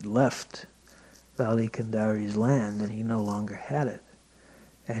meant that it left Vali Kandari's land and he no longer had it.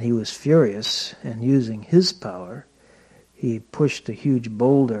 And he was furious, and using his power, he pushed a huge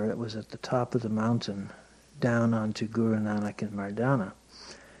boulder that was at the top of the mountain down onto Guru Nanak and Mardana.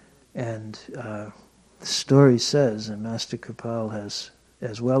 And the story says, and Master Kirpal has,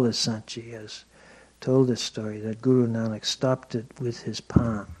 as well as Sanchi, has told this story, that Guru Nanak stopped it with his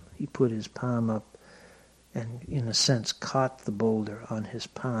palm. He put his palm up and, in a sense, caught the boulder on his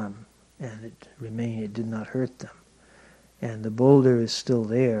palm, and it remained, it did not hurt them. And the boulder is still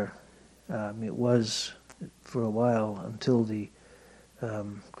there. It was, for a while, until the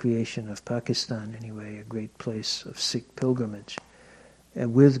creation of Pakistan anyway, a great place of Sikh pilgrimage,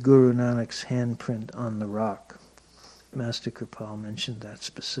 and with Guru Nanak's handprint on the rock. Master Kirpal mentioned that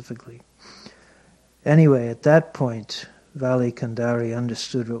specifically. Anyway, at that point, Vali Kandari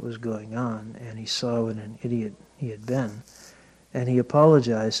understood what was going on, and he saw what an idiot he had been, and he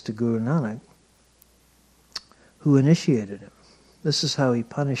apologized to Guru Nanak, who initiated him. This is how he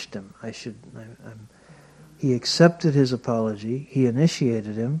punished him. He accepted his apology, he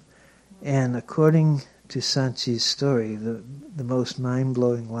initiated him, and according to Sanchi's story, the most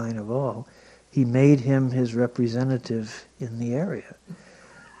mind-blowing line of all, he made him his representative in the area.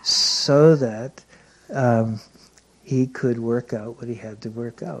 so that he could work out what he had to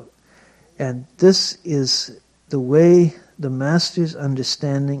work out. And this is the way the Master's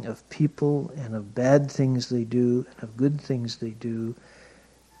understanding of people and of bad things they do and of good things they do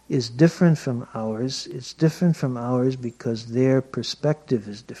is different from ours. It's different from ours because their perspective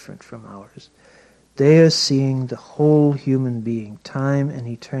is different from ours. They are seeing the whole human being, time and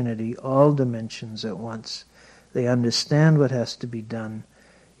eternity, all dimensions at once. They understand what has to be done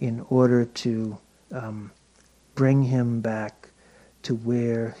in order to bring him back to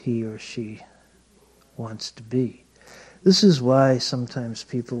where he or she wants to be. This is why sometimes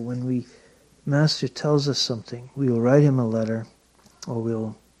people, when Master tells us something, we will write him a letter, or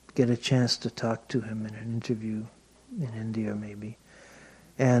we'll get a chance to talk to him in an interview in India maybe,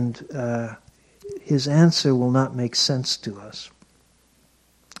 and his answer will not make sense to us.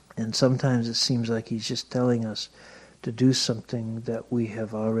 And sometimes it seems like he's just telling us to do something that we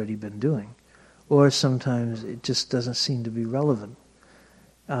have already been doing. Or sometimes it just doesn't seem to be relevant.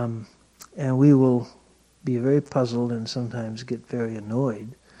 And we will be very puzzled and sometimes get very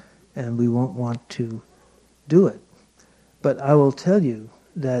annoyed, and we won't want to do it. But I will tell you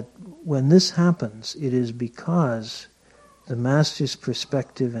that when this happens, it is because the Master's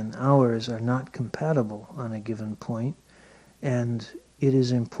perspective and ours are not compatible on a given point, and it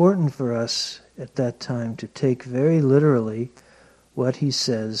is important for us at that time to take very literally what he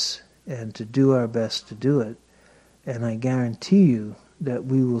says and to do our best to do it. And I guarantee you that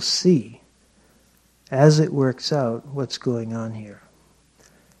we will see, as it works out, what's going on here.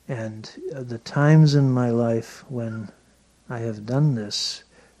 And the times in my life when I have done this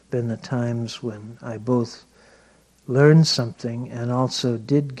have been the times when I both learned something and also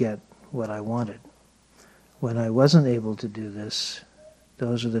did get what I wanted. When I wasn't able to do this,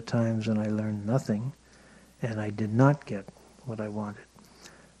 those are the times when I learned nothing and I did not get what I wanted.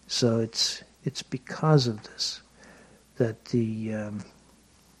 So it's because of this that the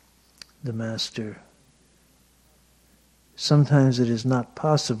Master, sometimes it is not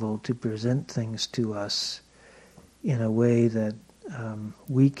possible to present things to us in a way that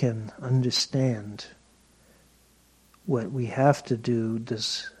we can understand. What we have to do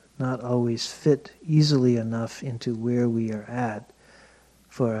does not always fit easily enough into where we are at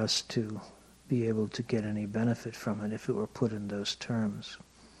for us to be able to get any benefit from it if it were put in those terms.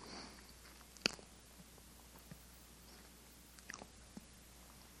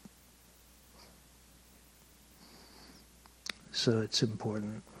 So it's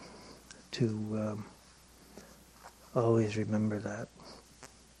important to always remember that.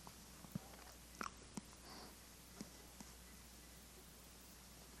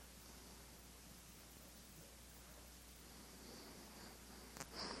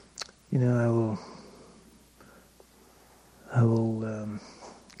 You know, I will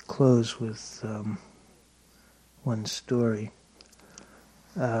close with one story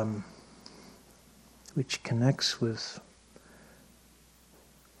which connects with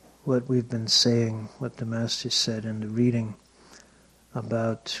what we've been saying, what the Master said in the reading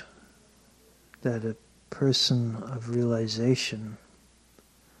about that a person of realization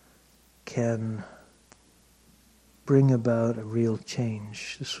can bring about a real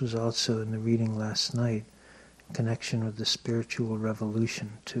change. This was also in the reading last night, in connection with the spiritual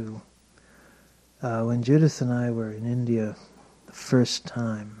revolution too. When Judith and I were in India the first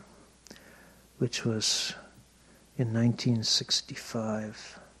time, which was in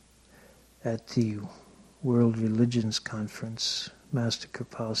 1965, at the World Religions Conference, Master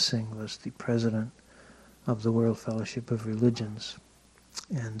Kirpal Singh was the president of the World Fellowship of Religions,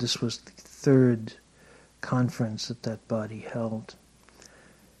 and this was the third conference that body held.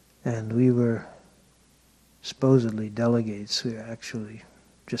 And we were supposedly delegates. We were actually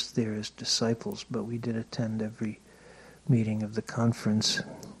just there as disciples, but we did attend every meeting of the conference,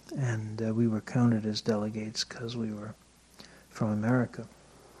 and we were counted as delegates because we were from America.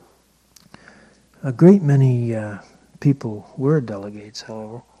 A great many people were delegates,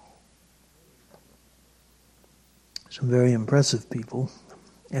 however. Some very impressive people,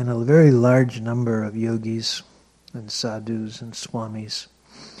 and a very large number of yogis and sadhus and swamis,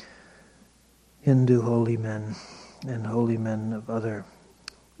 Hindu holy men and holy men of other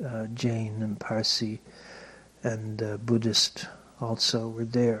Jain and Parsi and Buddhist also were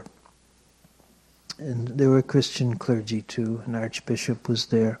there. And there were Christian clergy too. An archbishop was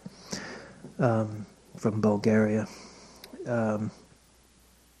there from Bulgaria. It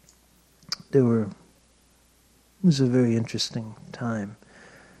was a very interesting time.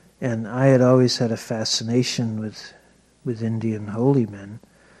 And I had always had a fascination with Indian holy men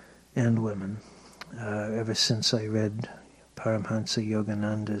and women ever since I read Paramhansa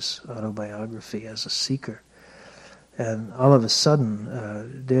Yogananda's autobiography as a seeker. And all of a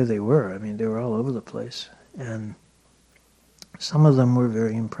sudden, there they were. I mean, they were all over the place. And some of them were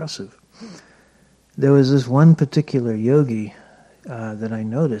very impressive. There was this one particular yogi that I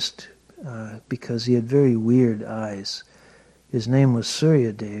noticed because he had very weird eyes. His name was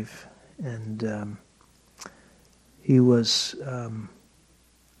Suryadev, and he was.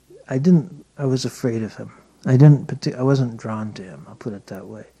 I was afraid of him. I wasn't drawn to him. I'll put it that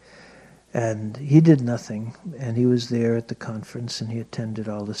way. And he did nothing, and he was there at the conference, and he attended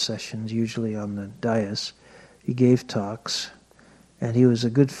all the sessions, usually on the dais. He gave talks, and he was a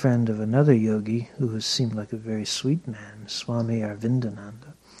good friend of another yogi who seemed like a very sweet man, Swami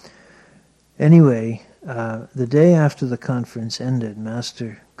Arvindananda. Anyway, the day after the conference ended,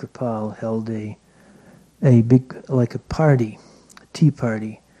 Master Kirpal held a big, like a party, a tea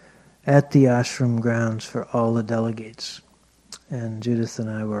party, at the ashram grounds for all the delegates. And Judith and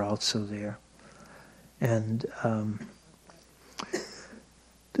I were also there. And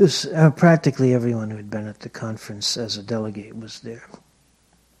practically everyone who had been at the conference as a delegate was there.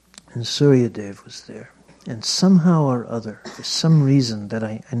 And Suryadev was there. And somehow or other, for some reason that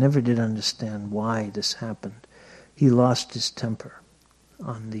I never did understand why this happened, he lost his temper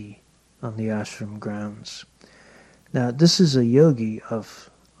on the ashram grounds. Now, this is a yogi of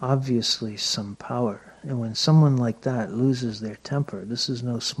obviously some power. And when someone like that loses their temper, this is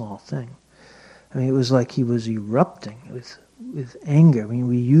no small thing. I mean, it was like he was erupting with anger. I mean,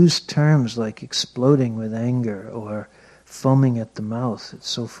 we use terms like exploding with anger or foaming at the mouth and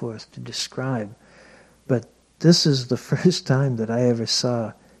so forth to describe. But this is the first time that I ever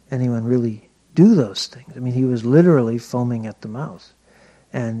saw anyone really do those things. I mean, he was literally foaming at the mouth.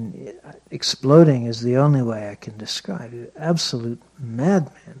 And exploding is the only way I can describe it. Absolute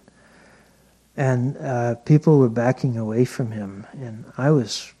madman. And people were backing away from him, and I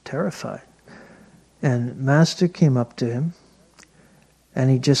was terrified. And Master came up to him, and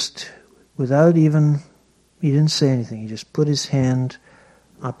he just, he didn't say anything, he just put his hand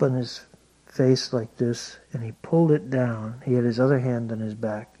up on his face like this, and he pulled it down. He had his other hand on his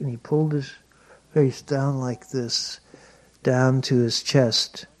back, and he pulled his face down like this, down to his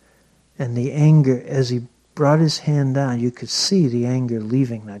chest. And the anger, as he brought his hand down, you could see the anger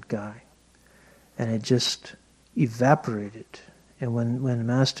leaving that guy. And it just evaporated. And when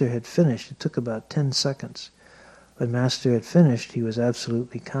Master had finished, it took about 10 seconds. When Master had finished, he was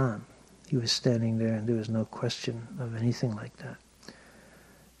absolutely calm. He was standing there, and there was no question of anything like that.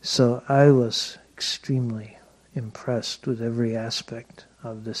 So I was extremely impressed with every aspect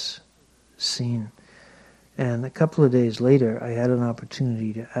of this scene. And a couple of days later, I had an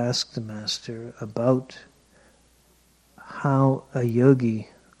opportunity to ask the Master about how a yogi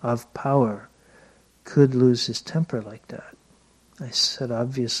of power could lose his temper like that. I said,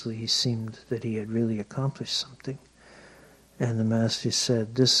 obviously, he seemed that he had really accomplished something. And the Master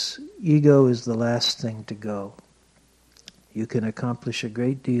said, this ego is the last thing to go. You can accomplish a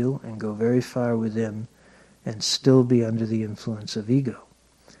great deal and go very far within and still be under the influence of ego.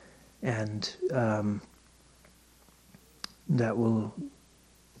 And that will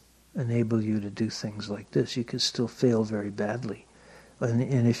enable you to do things like this. You could still fail very badly.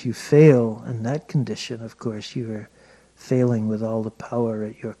 And if you fail in that condition, of course, you are failing with all the power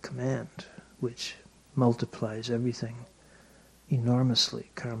at your command, which multiplies everything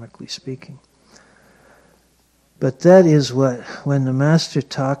enormously, karmically speaking. But that is what, when the Masters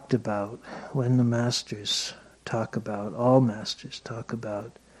talk about, all Masters talk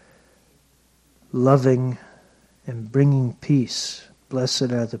about loving and bringing peace.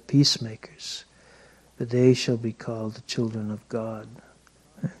 Blessed are the peacemakers, for they shall be called the children of God.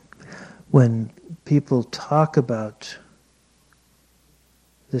 When people talk about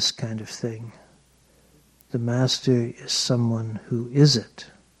this kind of thing, the Master is someone who is it.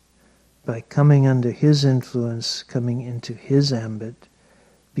 By coming under his influence, coming into his ambit,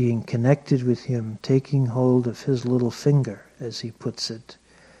 being connected with him, taking hold of his little finger, as he puts it,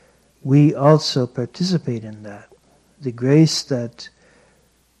 we also participate in that. The grace that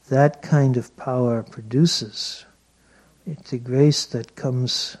kind of power produces, it's the grace that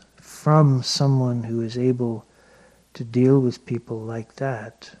comes from someone who is able to deal with people like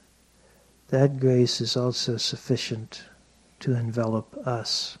that. That grace is also sufficient to envelop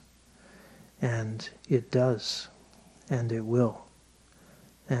us. And it does, and it will.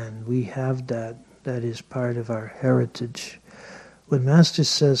 And we have that is part of our heritage. When Master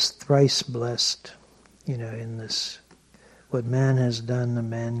says thrice blessed, in this, what man has done, a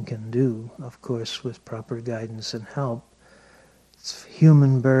man can do, of course, with proper guidance and help.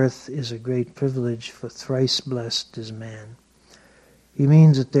 Human birth is a great privilege, for thrice blessed is man. He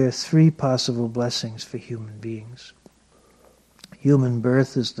means that there are three possible blessings for human beings. Human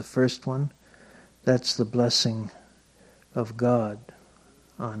birth is the first one. That's the blessing of God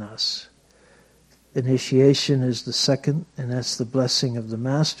on us. Initiation is the second, and that's the blessing of the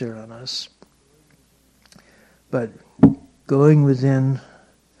Master on us. But going within,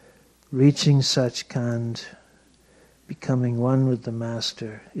 reaching Sachkhand, becoming one with the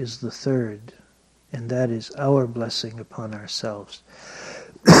Master is the third, and that is our blessing upon ourselves.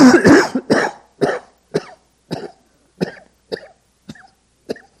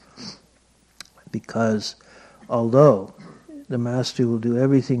 Because although the Master will do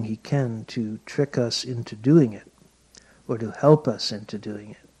everything he can to trick us into doing it, or to help us into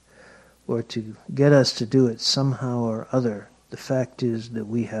doing it, or to get us to do it somehow or other, the fact is that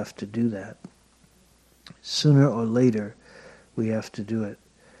we have to do that. Sooner or later, we have to do it.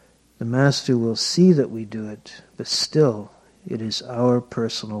 The Master will see that we do it, but still, it is our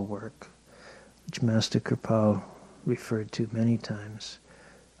personal work, which Master Kirpal referred to many times.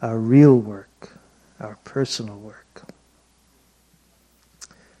 Our real work, our personal work.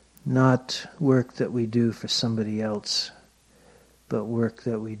 Not work that we do for somebody else, but work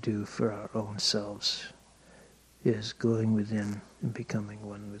that we do for our own selves, is going within and becoming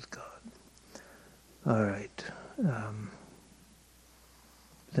one with God. All right.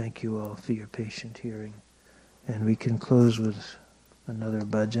 Thank you all for your patient hearing. And we can close with another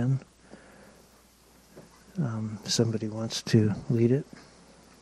bhajan. Somebody wants to lead it?